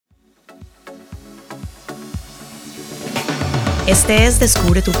Este es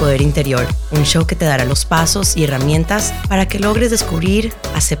Descubre tu Poder Interior, un show que te dará los pasos y herramientas para que logres descubrir,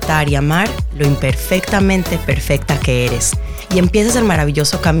 aceptar y amar lo imperfectamente perfecta que eres y empieces el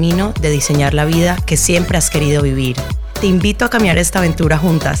maravilloso camino de diseñar la vida que siempre has querido vivir. Te invito a caminar esta aventura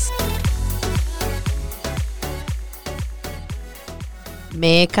juntas.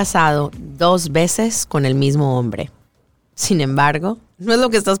 Me he casado 2 veces con el mismo hombre. Sin embargo, no es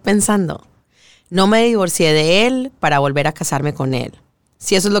lo que estás pensando. No me divorcié de él para volver a casarme con él,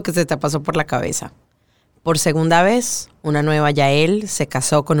 si eso es lo que se te pasó por la cabeza. Por segunda vez, una nueva Yael se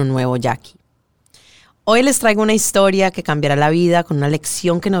casó con un nuevo Jackie. Hoy les traigo una historia que cambiará la vida con una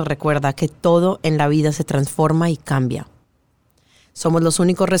lección que nos recuerda que todo en la vida se transforma y cambia. Somos los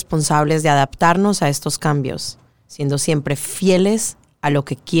únicos responsables de adaptarnos a estos cambios, siendo siempre fieles a lo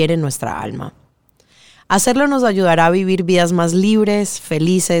que quiere nuestra alma. Hacerlo nos ayudará a vivir vidas más libres,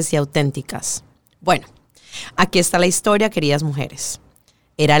 felices y auténticas. Bueno, aquí está la historia, queridas mujeres.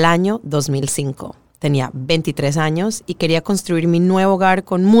 Era el año 2005. Tenía 23 años y quería construir mi nuevo hogar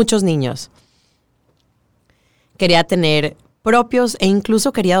con muchos niños. Quería tener propios e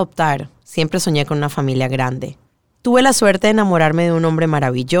incluso quería adoptar. Siempre soñé con una familia grande. Tuve la suerte de enamorarme de un hombre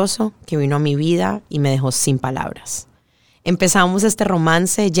maravilloso que vino a mi vida y me dejó sin palabras. Empezamos este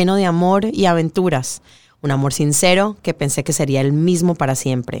romance lleno de amor y aventuras. Un amor sincero que pensé que sería el mismo para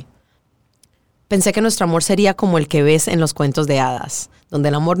siempre. Pensé que nuestro amor sería como el que ves en los cuentos de hadas, donde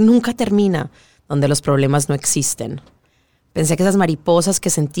el amor nunca termina, donde los problemas no existen. Pensé que esas mariposas que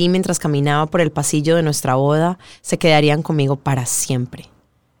sentí mientras caminaba por el pasillo de nuestra boda se quedarían conmigo para siempre.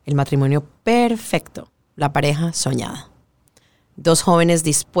 El matrimonio perfecto, la pareja soñada. 2 jóvenes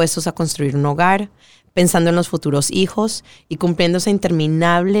dispuestos a construir un hogar, pensando en los futuros hijos y cumpliendo esa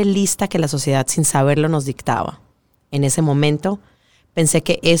interminable lista que la sociedad sin saberlo nos dictaba. En ese momento, pensé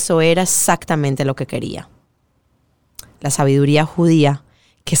que eso era exactamente lo que quería. La sabiduría judía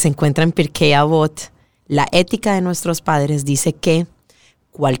que se encuentra en Pirkei Avot, la ética de nuestros padres, dice que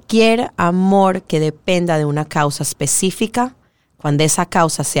cualquier amor que dependa de una causa específica, cuando esa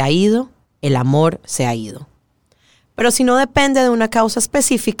causa se ha ido, el amor se ha ido. Pero si no depende de una causa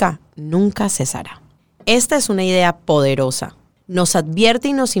específica, nunca cesará. Esta es una idea poderosa. Nos advierte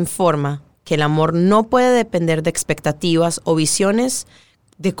y nos informa que el amor no puede depender de expectativas o visiones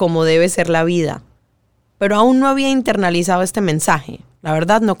de cómo debe ser la vida. Pero aún no había internalizado este mensaje. La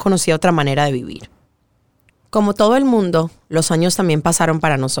verdad, no conocía otra manera de vivir. Como todo el mundo, los años también pasaron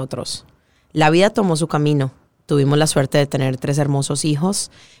para nosotros. La vida tomó su camino. Tuvimos la suerte de tener 3 hermosos hijos.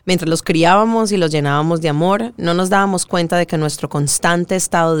 Mientras los criábamos y los llenábamos de amor, no nos dábamos cuenta de que nuestro constante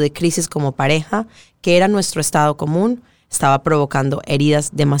estado de crisis como pareja, que era nuestro estado común, estaba provocando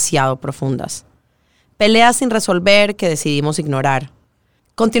heridas demasiado profundas. Peleas sin resolver que decidimos ignorar.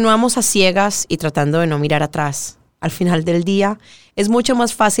 Continuamos a ciegas y tratando de no mirar atrás. Al final del día, es mucho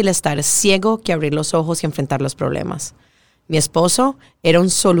más fácil estar ciego que abrir los ojos y enfrentar los problemas. Mi esposo era un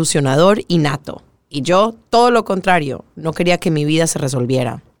solucionador innato. Y yo, todo lo contrario, no quería que mi vida se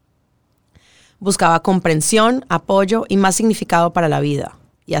resolviera. Buscaba comprensión, apoyo y más significado para la vida.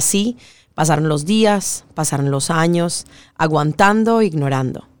 Y así pasaron los días, pasaron los años, aguantando,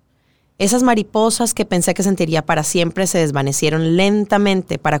 ignorando. Esas mariposas que pensé que sentiría para siempre se desvanecieron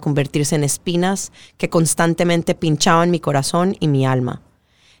lentamente para convertirse en espinas que constantemente pinchaban mi corazón y mi alma.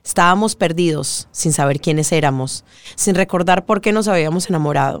 Estábamos perdidos, sin saber quiénes éramos, sin recordar por qué nos habíamos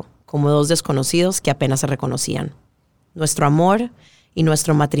enamorado, como 2 desconocidos que apenas se reconocían. Nuestro amor y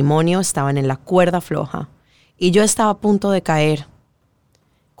nuestro matrimonio estaban en la cuerda floja, y yo estaba a punto de caer.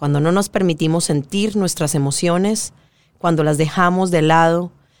 Cuando no nos permitimos sentir nuestras emociones, cuando las dejamos de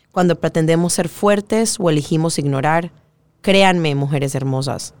lado, cuando pretendemos ser fuertes o elegimos ignorar, créanme, mujeres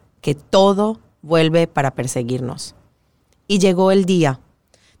hermosas, que todo vuelve para perseguirnos. Y llegó el día,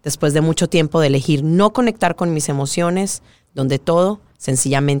 después de mucho tiempo de elegir no conectar con mis emociones, donde todo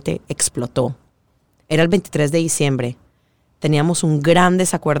sencillamente explotó. Era el 23 de diciembre. Teníamos un gran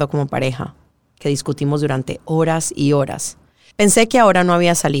desacuerdo como pareja, que discutimos durante horas y horas. Pensé que ahora no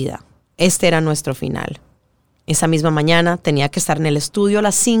había salida. Este era nuestro final. Esa misma mañana tenía que estar en el estudio a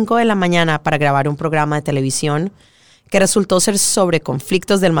las 5 de la mañana para grabar un programa de televisión que resultó ser sobre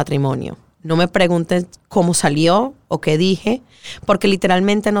conflictos del matrimonio. No me pregunten cómo salió o qué dije, porque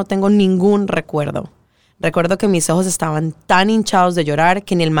literalmente no tengo ningún recuerdo. Recuerdo que mis ojos estaban tan hinchados de llorar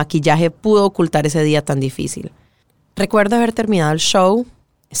que ni el maquillaje pudo ocultar ese día tan difícil. Recuerdo haber terminado el show,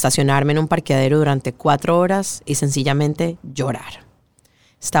 estacionarme en un parqueadero durante 4 horas y sencillamente llorar.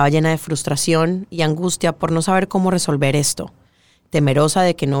 Estaba llena de frustración y angustia por no saber cómo resolver esto, temerosa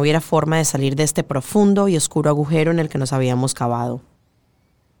de que no hubiera forma de salir de este profundo y oscuro agujero en el que nos habíamos cavado.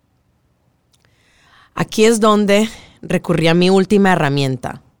 Aquí es donde recurrí a mi última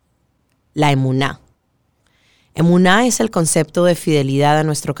herramienta, la emuná. Emuná es el concepto de fidelidad a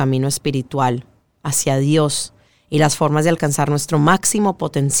nuestro camino espiritual, hacia Dios, y las formas de alcanzar nuestro máximo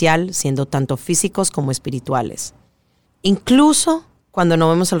potencial, siendo tanto físicos como espirituales. Incluso cuando no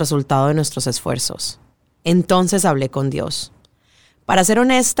vemos el resultado de nuestros esfuerzos. Entonces hablé con Dios. Para ser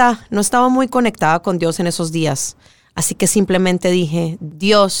honesta, no estaba muy conectada con Dios en esos días, así que simplemente dije,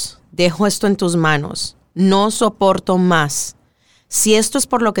 Dios, dejo esto en tus manos, no soporto más. Si esto es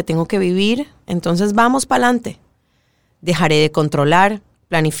por lo que tengo que vivir, entonces vamos para adelante. Dejaré de controlar,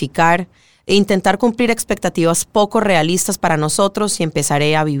 planificar e intentar cumplir expectativas poco realistas para nosotros y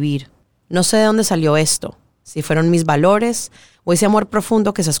empezaré a vivir. No sé de dónde salió esto, si fueron mis valores o ese amor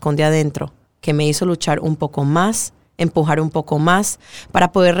profundo que se esconde adentro, que me hizo luchar un poco más, empujar un poco más,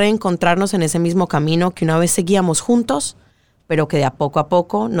 para poder reencontrarnos en ese mismo camino que una vez seguíamos juntos, pero que de a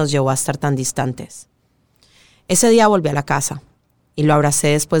poco nos llevó a estar tan distantes. Ese día volví a la casa y lo abracé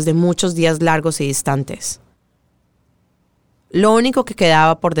después de muchos días largos y distantes. Lo único que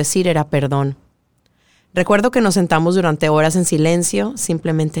quedaba por decir era perdón. Recuerdo que nos sentamos durante horas en silencio,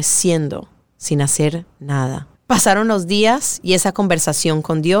 simplemente siendo, sin hacer nada. Pasaron los días y esa conversación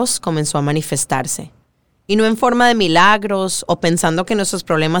con Dios comenzó a manifestarse. Y no en forma de milagros o pensando que nuestros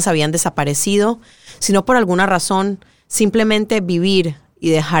problemas habían desaparecido, sino por alguna razón, simplemente vivir y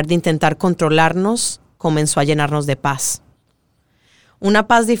dejar de intentar controlarnos comenzó a llenarnos de paz. Una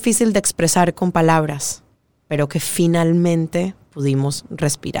paz difícil de expresar con palabras, pero que finalmente pudimos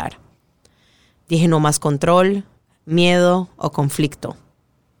respirar. Dije no más control, miedo o conflicto.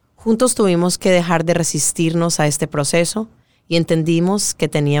 Juntos tuvimos que dejar de resistirnos a este proceso y entendimos que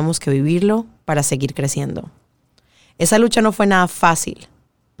teníamos que vivirlo para seguir creciendo. Esa lucha no fue nada fácil,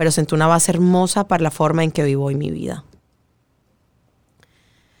 pero sentó una base hermosa para la forma en que vivo hoy mi vida.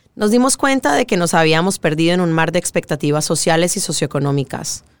 Nos dimos cuenta de que nos habíamos perdido en un mar de expectativas sociales y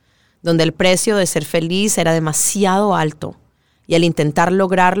socioeconómicas, donde el precio de ser feliz era demasiado alto y al intentar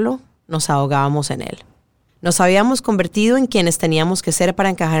lograrlo, nos ahogábamos en él. Nos habíamos convertido en quienes teníamos que ser para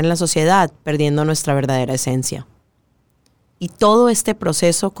encajar en la sociedad, perdiendo nuestra verdadera esencia. Y todo este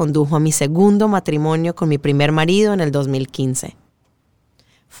proceso condujo a mi segundo matrimonio con mi primer marido en el 2015.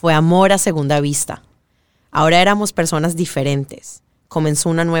 Fue amor a segunda vista. Ahora éramos personas diferentes. Comenzó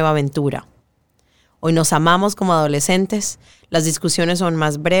una nueva aventura. Hoy nos amamos como adolescentes, las discusiones son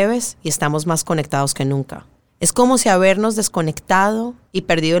más breves y estamos más conectados que nunca. Es como si habernos desconectado y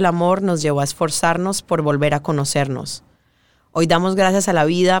perdido el amor nos llevó a esforzarnos por volver a conocernos. Hoy damos gracias a la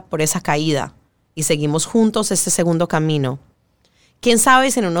vida por esa caída y seguimos juntos este segundo camino. ¿Quién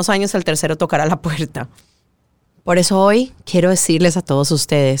sabe si en unos años el tercero tocará la puerta? Por eso hoy quiero decirles a todos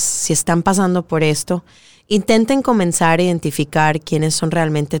ustedes, si están pasando por esto, intenten comenzar a identificar quiénes son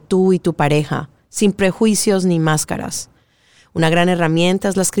realmente tú y tu pareja, sin prejuicios ni máscaras. Una gran herramienta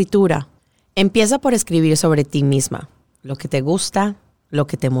es la escritura. Empieza por escribir sobre ti misma, lo que te gusta, lo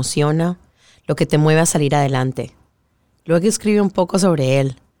que te emociona, lo que te mueve a salir adelante. Luego escribe un poco sobre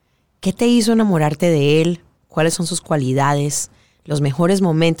él. ¿Qué te hizo enamorarte de él? ¿Cuáles son sus cualidades? Los mejores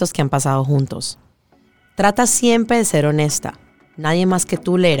momentos que han pasado juntos. Trata siempre de ser honesta. Nadie más que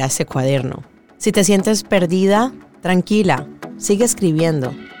tú leerá ese cuaderno. Si te sientes perdida, tranquila, sigue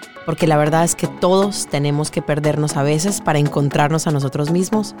escribiendo. Porque la verdad es que todos tenemos que perdernos a veces para encontrarnos a nosotros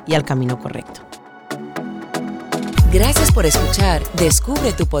mismos y al camino correcto. Gracias por escuchar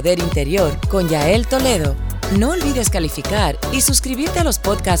Descubre tu Poder Interior con Yael Toledo. No olvides calificar y suscribirte a los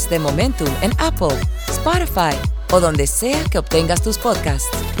podcasts de Momentum en Apple, Spotify o donde sea que obtengas tus podcasts.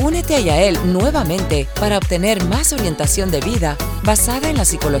 Únete a Yael nuevamente para obtener más orientación de vida basada en la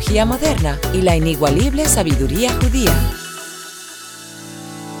psicología moderna y la inigualable sabiduría judía.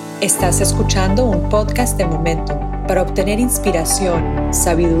 Estás escuchando un podcast de Momentum. Para obtener inspiración,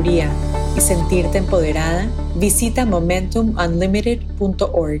 sabiduría y sentirte empoderada, visita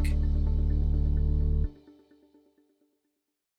MomentumUnlimited.org.